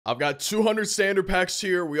I've got 200 standard packs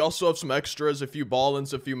here. We also have some extras, a few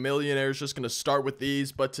ball-ins, a few millionaires. Just going to start with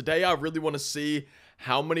these. But today I really want to see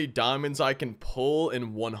how many diamonds I can pull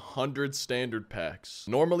in 100 standard packs.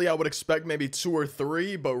 Normally I would expect maybe 2 or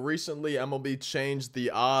 3, but recently MLB changed the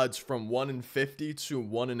odds from 1 in 50 to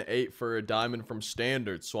 1 in 8 for a diamond from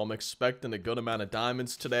standard. So I'm expecting a good amount of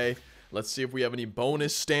diamonds today. Let's see if we have any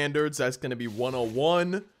bonus standards. That's going to be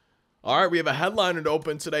 101. All right, we have a headliner to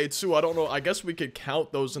open today, too. I don't know. I guess we could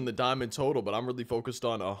count those in the diamond total, but I'm really focused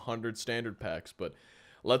on 100 standard packs. But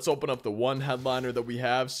let's open up the one headliner that we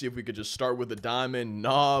have, see if we could just start with a diamond.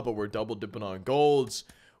 Nah, but we're double dipping on golds.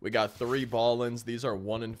 We got 3 ball-ins. These are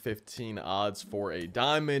 1 in 15 odds for a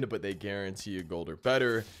diamond, but they guarantee a gold or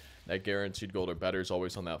better. That guaranteed gold or better is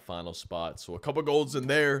always on that final spot. So a couple golds in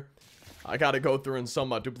there. I got to go through and sell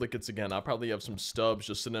my duplicates again. I probably have some stubs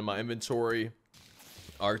just sitting in my inventory.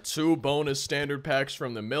 Our 2 bonus standard packs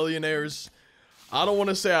from the millionaires. I don't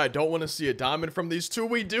want to say I don't want to see a diamond from these 2.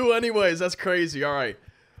 We do anyways. That's crazy. All right.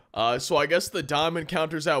 So I guess the diamond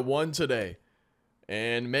counter's at 1 today.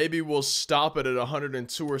 And maybe we'll stop it at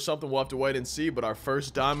 102 or something. We'll have to wait and see. But our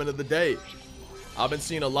first diamond of the day. I've been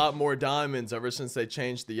seeing a lot more diamonds ever since they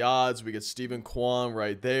changed the odds. We get Steven Kwan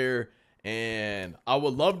right there. And I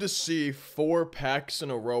would love to see 4 packs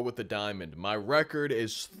in a row with a diamond. My record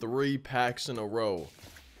is 3 packs in a row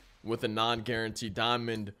with a non-guaranteed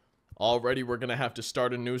diamond. Already we're gonna have to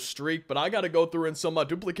start a new streak, but I gotta go through and sell my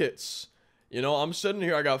duplicates. You know, I'm sitting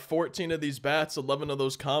here, I got 14 of these bats, 11 of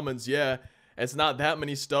those commons. Yeah, it's not that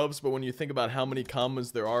many stubs, but when you think about how many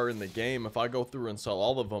commons there are in the game, if I go through and sell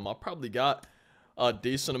all of them, I probably got a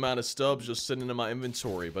decent amount of stubs just sitting in my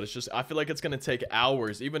inventory. But it's just, I feel like it's gonna take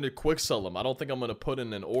hours even to quick sell them. I don't think I'm gonna put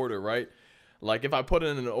in an order, right? Like if I put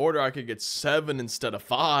in an order, I could get 7 instead of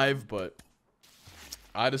 5, but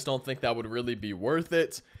I just don't think that would really be worth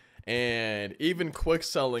it. And even quick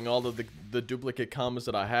selling all of the duplicate commons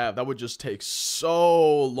that I have, that would just take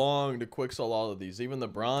so long to quick sell all of these. Even the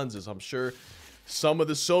bronzes, I'm sure some of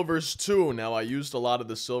the silvers too. Now I used a lot of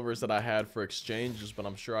the silvers that I had for exchanges, but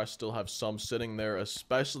I'm sure I still have some sitting there,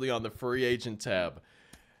 especially on the free agent tab.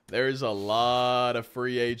 There's a lot of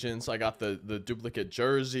free agents. I got the duplicate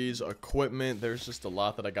jerseys, equipment. There's just a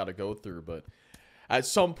lot that I got to go through, but at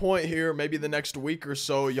some point here, maybe the next week or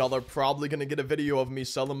so, y'all are probably going to get a video of me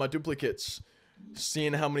selling my duplicates.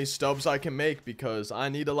 Seeing how many stubs I can make, because I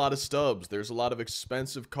need a lot of stubs. There's a lot of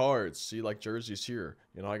expensive cards. See, like jerseys here.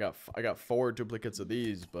 You know, I got 4 duplicates of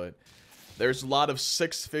these, but there's a lot of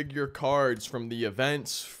 6-figure cards from the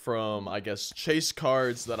events, from, I guess, chase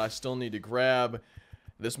cards that I still need to grab.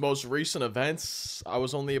 This most recent events, I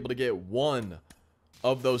was only able to get 1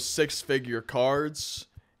 of those 6-figure cards.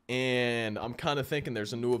 And I'm kind of thinking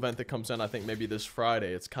there's a new event that comes in, I think maybe this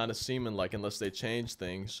Friday. It's kind of seeming like, unless they change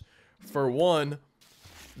things. For one,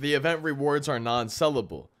 the event rewards are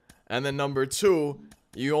non-sellable. And then number 2,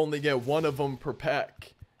 you only get 1 of them per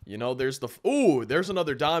pack. You know, there's the... Ooh, there's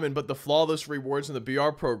another diamond, but the flawless rewards in the BR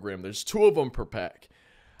program. There's 2 of them per pack.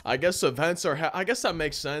 I guess events are... I guess that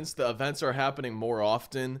makes sense. The events are happening more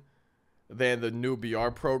often than the new BR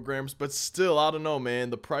programs, but still, I don't know,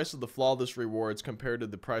 man. The price of the flawless rewards compared to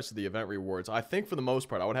the price of the event rewards, I think for the most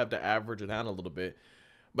part, I would have to average it out a little bit.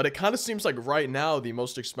 But it kind of seems like right now, the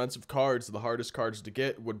most expensive cards, the hardest cards to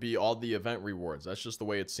get, would be all the event rewards. That's just the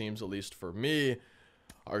way it seems, at least for me.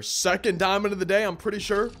 Our second diamond of the day, I'm pretty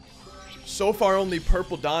sure. So far, only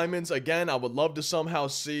purple diamonds. Again, I would love to somehow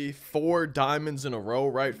see 4 diamonds in a row,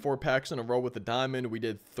 right? 4 packs in a row with a diamond. We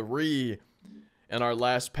did 3 in our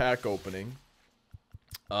last pack opening.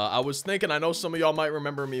 I was thinking, I know some of y'all might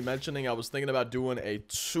remember me mentioning, I was thinking about doing a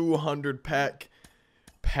 200 pack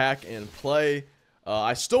and play.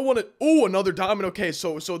 I still want to... Ooh, another diamond. Okay,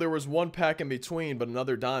 so there was 1 pack in between, but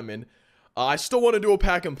another diamond. I still want to do a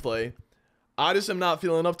pack and play. I just am not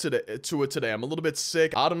feeling up to it today. I'm a little bit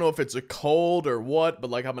sick. I don't know if it's a cold or what,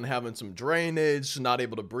 but like I've been having some drainage, not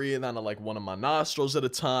able to breathe out of like one of my nostrils at a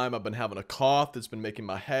time. I've been having a cough that's been making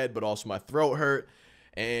my head, but also my throat hurt.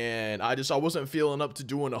 And I wasn't feeling up to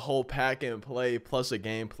doing a whole pack and play plus a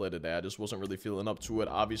gameplay today. I just wasn't really feeling up to it.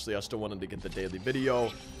 Obviously, I still wanted to get the daily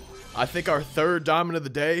video. I think our third diamond of the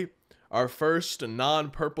day, our first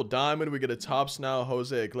non-purple diamond, we get a Topps now,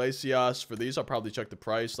 Jose Iglesias. For these, I'll probably check the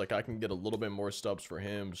price. Like, I can get a little bit more stubs for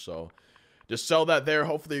him. So, just sell that there.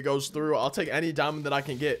 Hopefully, it goes through. I'll take any diamond that I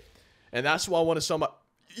can get. And that's why I want to sell my...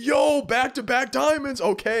 Yo, back-to-back diamonds.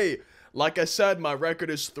 Okay. Like I said, my record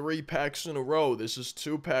is 3 packs in a row. This is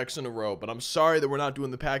 2 packs in a row. But I'm sorry that we're not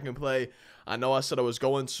doing the pack and play. I know I said I was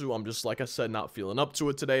going to. I'm just, like I said, not feeling up to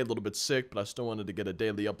it today. A little bit sick, but I still wanted to get a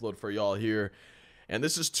daily upload for y'all here. And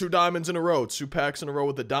this is 2 diamonds in a row. 2 packs in a row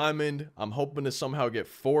with a diamond. I'm hoping to somehow get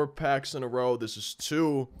 4 packs in a row. This is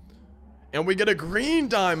 2. And we get a green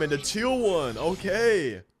diamond, a teal one.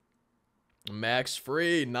 Okay. Max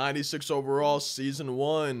Free, 96 overall, Season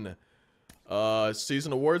 1.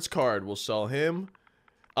 Season Awards card. We'll sell him.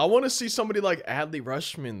 I want to see somebody like Adley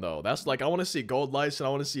Rutschman, though. That's like, I want to see Gold Lights, and I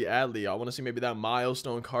want to see Adley. I want to see maybe that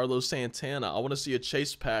milestone Carlos Santana. I want to see a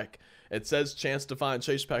chase pack. It says chance to find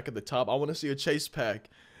chase pack at the top. I want to see a chase pack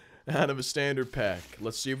out of a standard pack.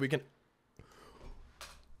 Let's see if we can...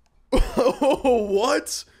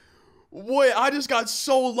 What? Wait, I just got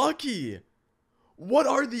so lucky. What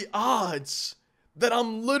are the odds that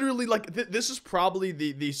I'm literally like, this is probably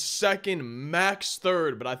the second, max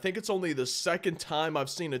third, but I think it's only the second time I've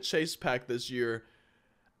seen a chase pack this year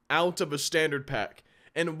out of a standard pack.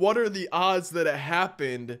 And what are the odds that it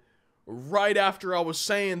happened right after I was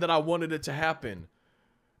saying that I wanted it to happen?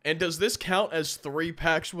 And does this count as 3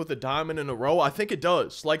 packs with a diamond in a row? I think it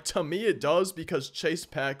does. Like, to me it does, because chase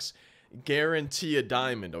packs guarantee a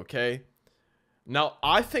diamond, okay? Now,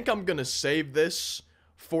 I think I'm gonna save this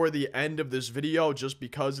for the end of this video just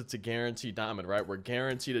because it's a guaranteed diamond, right? We're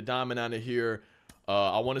guaranteed a diamond out of here.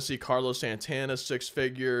 I want to see Carlos Santana 6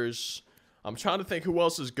 figures. I'm trying to think who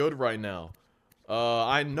else is good right now.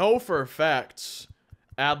 I know for a fact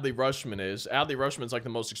Adley Rutschman is. Adley Rutschman's like the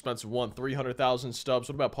most expensive one, 300,000 stubs.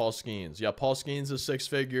 What about Paul Skeens? Yeah, Paul Skeens is 6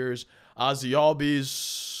 figures. Ozzy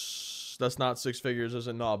Albies, that's not 6 figures, is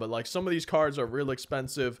it? No, but like some of these cards are real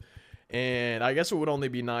expensive, and I guess it would only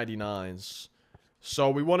be 99s.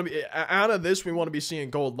 So we want to be, out of this, we want to be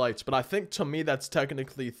seeing Gold Lights. But I think, to me, that's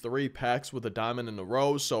technically 3 packs with a diamond in a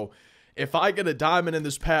row. So if I get a diamond in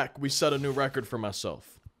this pack, we set a new record for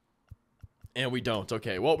myself. And we don't.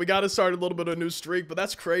 Okay, well, we got to start a little bit of a new streak, but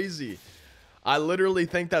that's crazy. I literally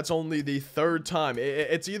think that's only the 3rd time.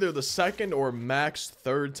 It's either the 2nd or max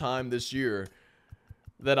 3rd time this year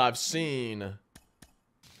that I've seen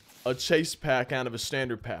a chase pack out of a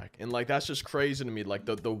standard pack. And like, that's just crazy to me. Like,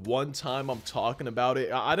 the one time I'm talking about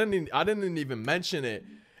it, I didn't even mention it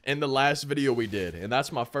in the last video we did, and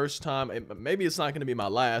that's my first time. Maybe it's not going to be my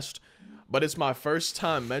last, but it's my first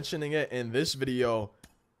time mentioning it in this video.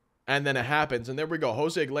 And then it happens, and there we go.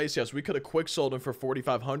 Jose Iglesias, we could have quick sold him for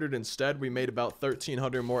 4,500. Instead, we made about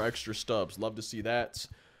 1,300 more extra stubs. Love to see that.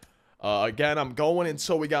 Again, I'm going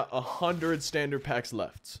until we got 100 standard packs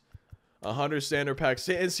left. 100 standard packs.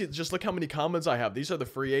 And see, just look how many comments I have. These are the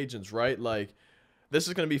free agents, right? Like, this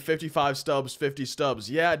is going to be 55 stubs, 50 stubs.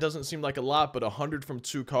 Yeah, it doesn't seem like a lot, but 100 from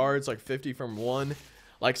 2 cards, like 50 from 1.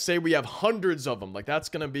 Like, say we have hundreds of them. Like, that's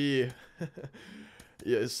going to be...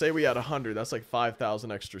 Yeah, say we had 100. That's like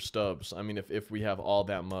 5,000 extra stubs. I mean, if we have all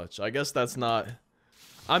that much. I guess that's not...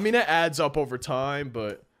 I mean, it adds up over time,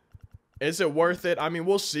 but is it worth it? I mean,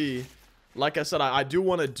 we'll see. Like I said, I do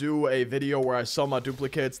want to do a video where I sell my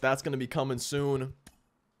duplicates. That's going to be coming soon.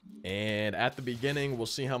 And at the beginning, we'll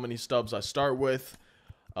see how many stubs I start with.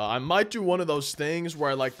 I might do one of those things where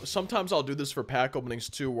I like... Sometimes I'll do this for pack openings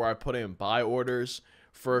too, where I put in buy orders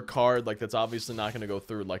for a card, like, that's obviously not going to go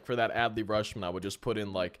through. Like, for that Adley Rutschman, I would just put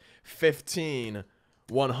in, like, 15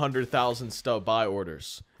 100,000 stub buy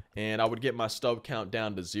orders. And I would get my stub count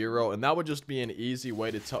down to 0. And that would just be an easy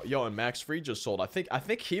way to tell... Yo, and Max Free just sold. I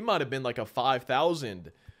think he might have been, like, a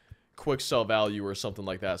 5,000 quick sell value or something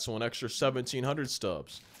like that. So an extra 1,700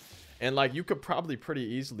 stubs. And, like, you could probably pretty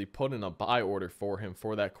easily put in a buy order for him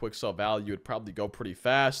for that quick sell value. It'd probably go pretty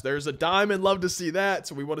fast. There's a diamond. Love to see that.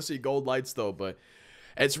 So we want to see Gold Lights, though, but...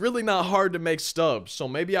 It's really not hard to make stubs, so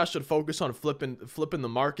maybe I should focus on flipping the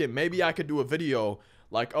market. Maybe I could do a video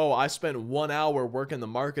like, oh, I spent 1 hour working the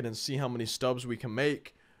market and see how many stubs we can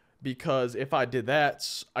make. Because if I did that,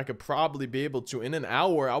 I could probably be able to, in an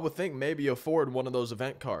hour, I would think maybe afford one of those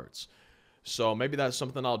event cards. So maybe that's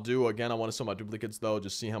something I'll do. Again, I want to sell my duplicates, though,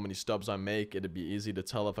 just see how many stubs I make. It'd be easy to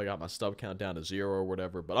tell if I got my stub count down to 0 or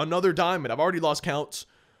whatever. But another diamond. I've already lost count.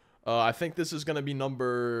 I think this is going to be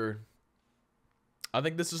number... I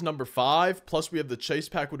think this is number 5. Plus, we have the chase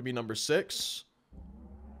pack would be number 6.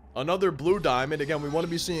 Another blue diamond. Again, we want to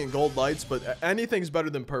be seeing Gold Lights, but anything's better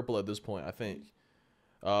than purple at this point, I think.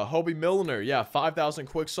 Hobie Milner. Yeah, 5,000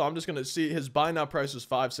 quick. So I'm just going to see his buy now price is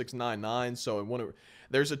 5,699. So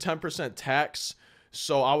there's a 10% tax.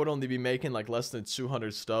 So I would only be making like less than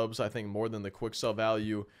 200 stubs. I think more than the quick sell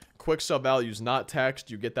value. Quick sell value is not taxed.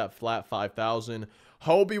 You get that flat 5,000.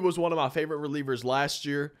 Hobie was one of my favorite relievers last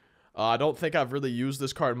year. I don't think I've really used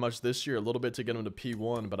this card much this year. A little bit to get him to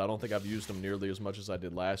P1, but I don't think I've used him nearly as much as I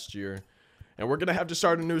did last year. And we're going to have to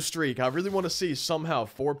start a new streak. I really want to see somehow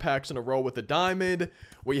 4 packs in a row with a diamond.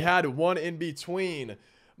 We had one in between.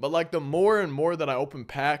 But like the more and more that I open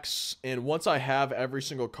packs, and once I have every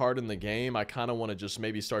single card in the game, I kind of want to just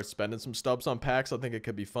maybe start spending some stubs on packs. I think it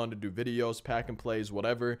could be fun to do videos, pack and plays,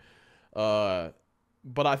 whatever.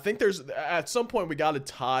 But I think there's, at some point we got to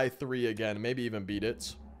tie 3 again, maybe even beat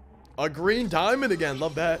it. A green diamond again,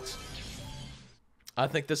 love that. I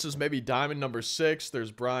think this is maybe diamond number 6.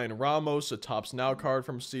 There's Brian Ramos, a Tops Now card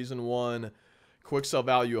from season 1. Quick sell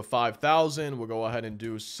value of 5,000. We'll go ahead and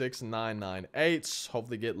do 6,998.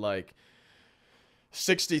 Hopefully get like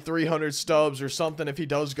 6,300 stubs or something if he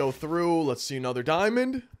does go through. Let's see another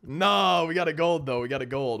diamond. No, we got a gold though. We got a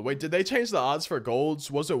gold. Wait, did they change the odds for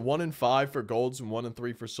golds? Was it 1 in 5 for golds and 1 in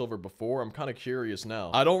 3 for silver before? I'm kind of curious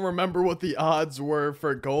now. I don't remember what the odds were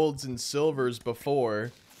for golds and silvers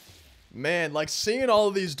before. Man, like seeing all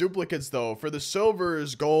of these duplicates though, for the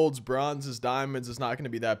silvers, golds, bronzes, diamonds, is not going to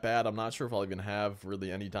be that bad. I'm not sure if I'll even have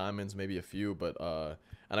really any diamonds, maybe a few, but, and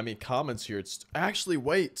I mean comments here, it's actually,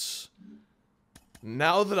 wait,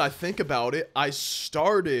 now that I think about it, I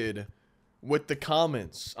started with the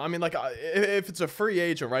comments. I mean, like, if it's a free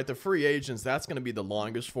agent, right, the free agents, that's going to be the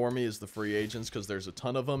longest for me, is the free agents, because there's a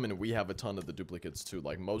ton of them, and we have a ton of the duplicates too.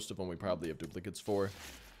 Like, most of them we probably have duplicates for.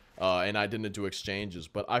 And I didn't do exchanges,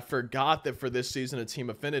 but I forgot that for this season of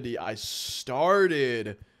Team Affinity, I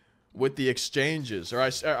started with the exchanges, or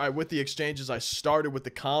with the exchanges, I started with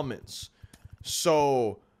the commons.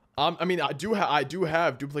 So, I mean, I do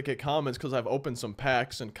have duplicate commons because I've opened some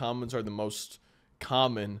packs, and commons are the most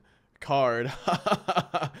common card.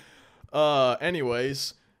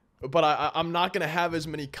 Anyways, but I'm not gonna have as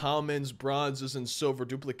many commons, bronzes, and silver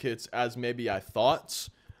duplicates as maybe I thought.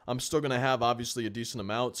 I'm still going to have, obviously, a decent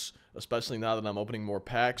amount, especially now that I'm opening more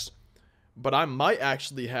packs. But I might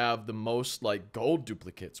actually have the most, like, gold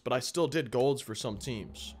duplicates. But I still did golds for some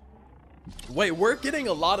teams. Wait, we're getting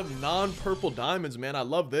a lot of non-purple diamonds, man. I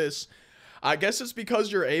love this. I guess it's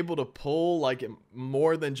because you're able to pull, like,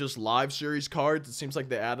 more than just live series cards. It seems like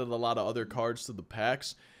they added a lot of other cards to the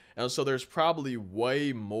packs. And so there's probably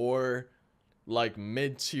way more, like,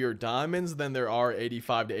 mid-tier diamonds than there are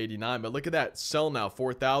 85 to 89. But look at that, sell now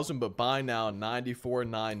 4,000, but buy now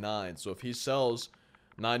 94.99. So if he sells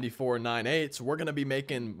 94.98, we're gonna be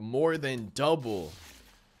making more than double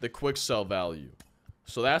the quick sell value.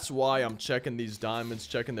 So that's why I'm checking these diamonds,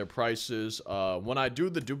 checking their prices. When I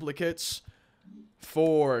do the duplicates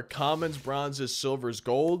for commons, bronzes, silvers,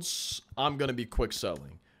 golds, I'm gonna be quick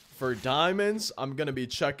selling. For diamonds, I'm going to be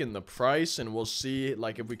checking the price, and we'll see,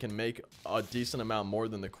 like, if we can make a decent amount more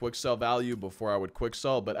than the quick sell value before I would quick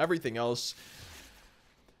sell. But everything else,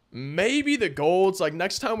 maybe the golds, like,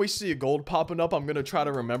 next time we see a gold popping up, I'm going to try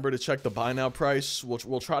to remember to check the buy now price.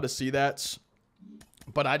 We'll try to see that.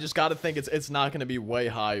 But I just got to think it's not going to be way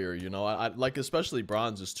higher, you know. I like, especially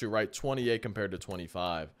bronzes too, right? 28 compared to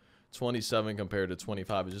 25. 27 compared to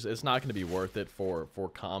 25. It's not going to be worth it for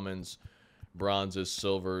commons, bronzes,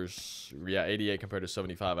 silvers. Yeah, 88 compared to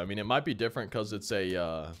 75. I mean, it might be different because it's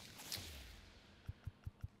a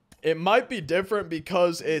it might be different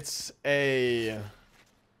because it's a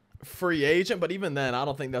free agent, but even then I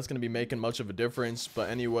don't think that's going to be making much of a difference. But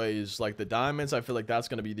anyways, like the diamonds, I feel like that's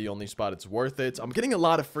going to be the only spot it's worth it. I'm getting a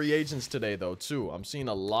lot of free agents today though too. I'm seeing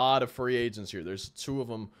a lot of free agents here. There's 2 of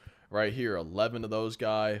them right here, 11 of those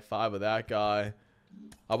guy, 5 of that guy.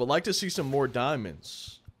 I would like to see some more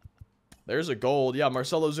diamonds. There's a gold. Yeah,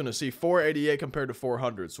 Marcelo's going to see 488 compared to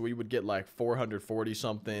 400. So we would get like 440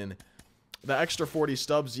 something. The extra 40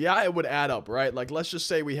 stubs, yeah, it would add up, right? Like, let's just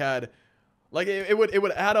say we had, like, it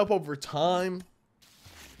would add up over time.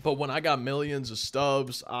 But when I got millions of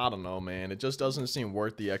stubs, I don't know, man. It just doesn't seem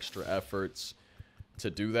worth the extra efforts to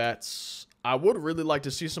do that. I would really like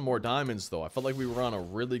to see some more diamonds, though. I felt like we were on a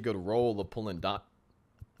really good roll of pulling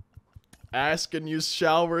Ask and you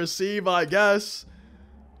shall receive, I guess.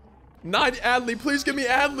 Not Adley. Please give me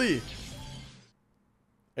Adley.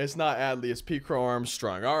 It's not Adley. It's P. Crow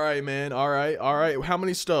Armstrong. All right, man. All right. All right. How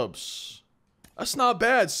many stubs? That's not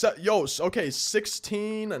bad. Yo, okay.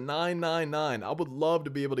 16,999. I would love to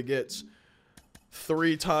be able to get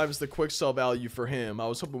 3 times the quick sell value for him. I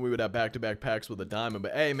was hoping we would have back-to-back packs with a diamond.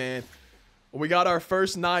 But, hey, man. We got our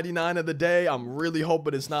first 99 of the day. I'm really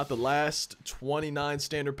hoping it's not the last. 29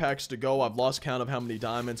 standard packs to go. I've lost count of how many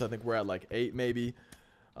diamonds. I think we're at like 8 maybe.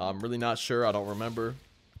 I'm really not sure. I don't remember.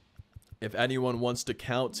 If anyone wants to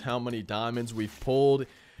count how many diamonds we've pulled.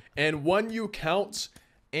 And when you count,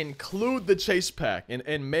 include the chase pack.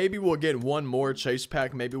 And maybe we'll get one more chase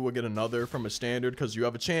pack. Maybe we'll get another from a standard because you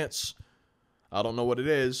have a chance. I don't know what it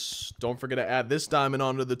is. Don't forget to add this diamond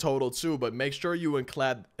onto the total too. But make sure you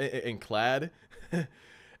include that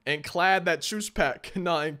choose pack.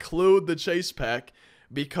 No, include the chase pack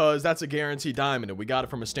because that's a guaranteed diamond, and we got it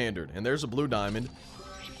from a standard. And there's a blue diamond.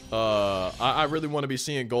 I really want to be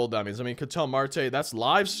seeing gold diamonds. I mean, Ketel Marte, that's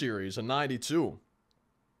live series, a 92.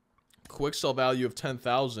 Quick sell value of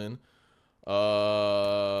 10,000.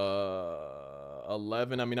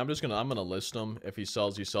 11. I mean, I'm gonna list him. If he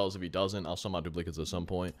sells, he sells. If he doesn't, I'll sell my duplicates at some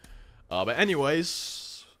point. But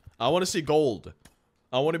anyways, I want to see gold.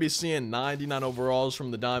 I want to be seeing 99 overalls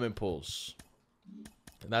from the diamond pulls.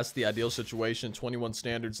 And that's the ideal situation. 21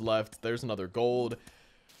 standards left. There's another gold.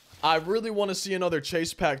 I really want to see another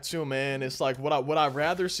chase pack too, man. It's like, would I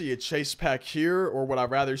rather see a chase pack here, or would I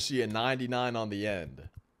rather see a 99 on the end?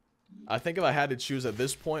 I think if I had to choose at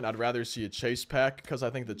this point, I'd rather see a chase pack, because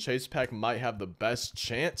I think the chase pack might have the best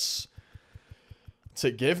chance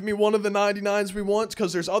to give me one of the 99s we want,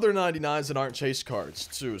 because there's other 99s that aren't chase cards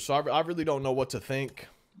too. So I really don't know what to think.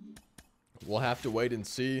 We'll have to wait and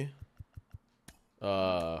see.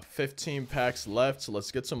 15 packs left, so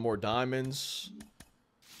let's get some more diamonds.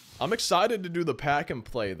 I'm excited to do the pack and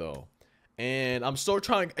play though, and I'm still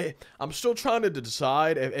trying to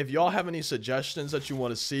decide if y'all have any suggestions that you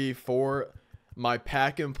want to see for my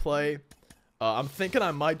pack and play. I'm thinking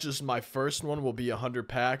I might just, my first one will be 100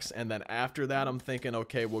 packs, and then after that I'm thinking,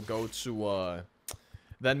 okay, we'll go to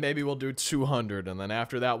then maybe we'll do 200, and then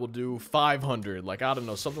after that we'll do 500. Like, I don't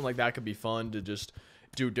know, something like that could be fun to just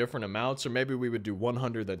do different amounts. Or maybe we would do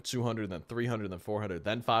 100, then 200, then 300, then 400,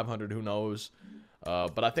 then 500, who knows.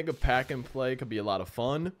 But I think a pack and play could be a lot of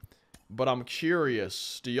fun. But I'm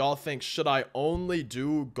curious, do y'all think, should I only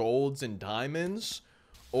do golds and diamonds,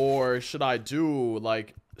 or should I do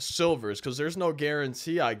like silvers? Because there's no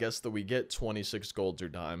guarantee, I guess, that we get 26 golds or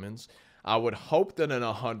diamonds. I would hope that in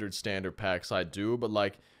 100 standard packs I do, but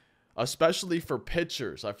like, especially for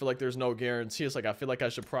pitchers, I feel like there's no guarantee. It's like, I feel like I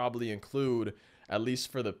should probably include, at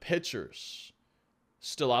least for the pitchers.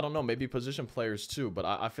 Still, I don't know, maybe position players too, but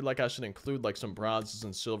I feel like I should include like some bronzes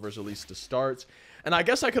and silvers at least to start. And I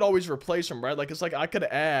guess I could always replace them, right? Like, it's like I could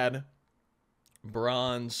add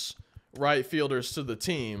bronze right fielders to the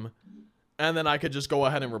team, and then I could just go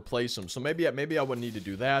ahead and replace them. So maybe I wouldn't need to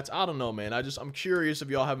do that. I don't know, man. I'm curious if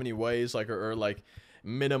y'all have any ways, like, or like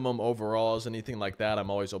minimum overalls, anything like that. I'm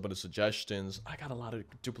always open to suggestions. I got a lot of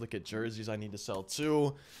duplicate jerseys I need to sell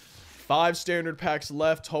too. 5 standard packs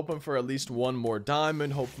left, hoping for at least one more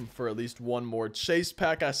diamond, hoping for at least one more chase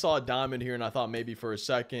pack. I saw a diamond here and I thought maybe for a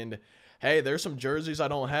second, hey, there's some jerseys I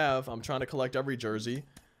don't have. I'm trying to collect every jersey.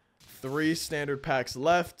 3 standard packs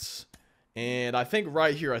left. And I think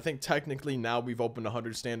right here, I think technically now we've opened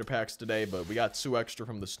 100 standard packs today, but we got 2 extra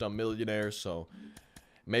from the Stum Millionaires, so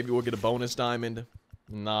maybe we'll get a bonus diamond.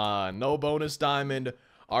 Nah, no bonus diamond.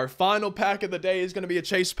 Our final pack of the day is going to be a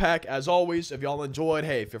chase pack. As always, if y'all enjoyed,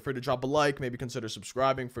 hey, feel free to drop a like. Maybe consider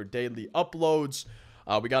subscribing for daily uploads.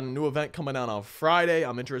 We got a new event coming out on Friday.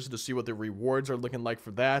 I'm interested to see what the rewards are looking like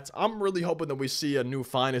for that. I'm really hoping that we see a new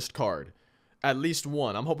finest card. At least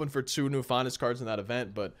one. I'm hoping for 2 new finest cards in that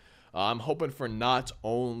event, but I'm hoping for not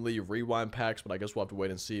only rewind packs, but I guess we'll have to wait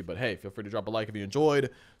and see. But hey, feel free to drop a like if you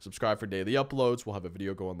enjoyed. Subscribe for daily uploads. We'll have a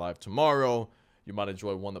video going live tomorrow. You might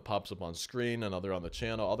enjoy one that pops up on screen, another on the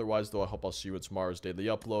channel. Otherwise, though, I hope I'll see you in tomorrow's daily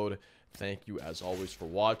upload. Thank you, as always, for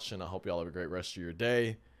watching. I hope y'all have a great rest of your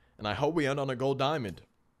day. And I hope we end on a gold diamond.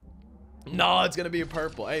 No, it's going to be a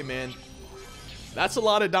purple. Hey, man. That's a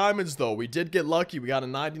lot of diamonds, though. We did get lucky. We got a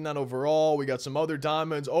 99 overall. We got some other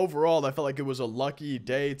diamonds. Overall, I felt like it was a lucky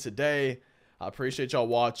day today. I appreciate y'all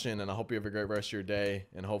watching, and I hope you have a great rest of your day.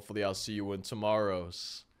 And hopefully, I'll see you in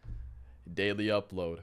tomorrow's daily upload.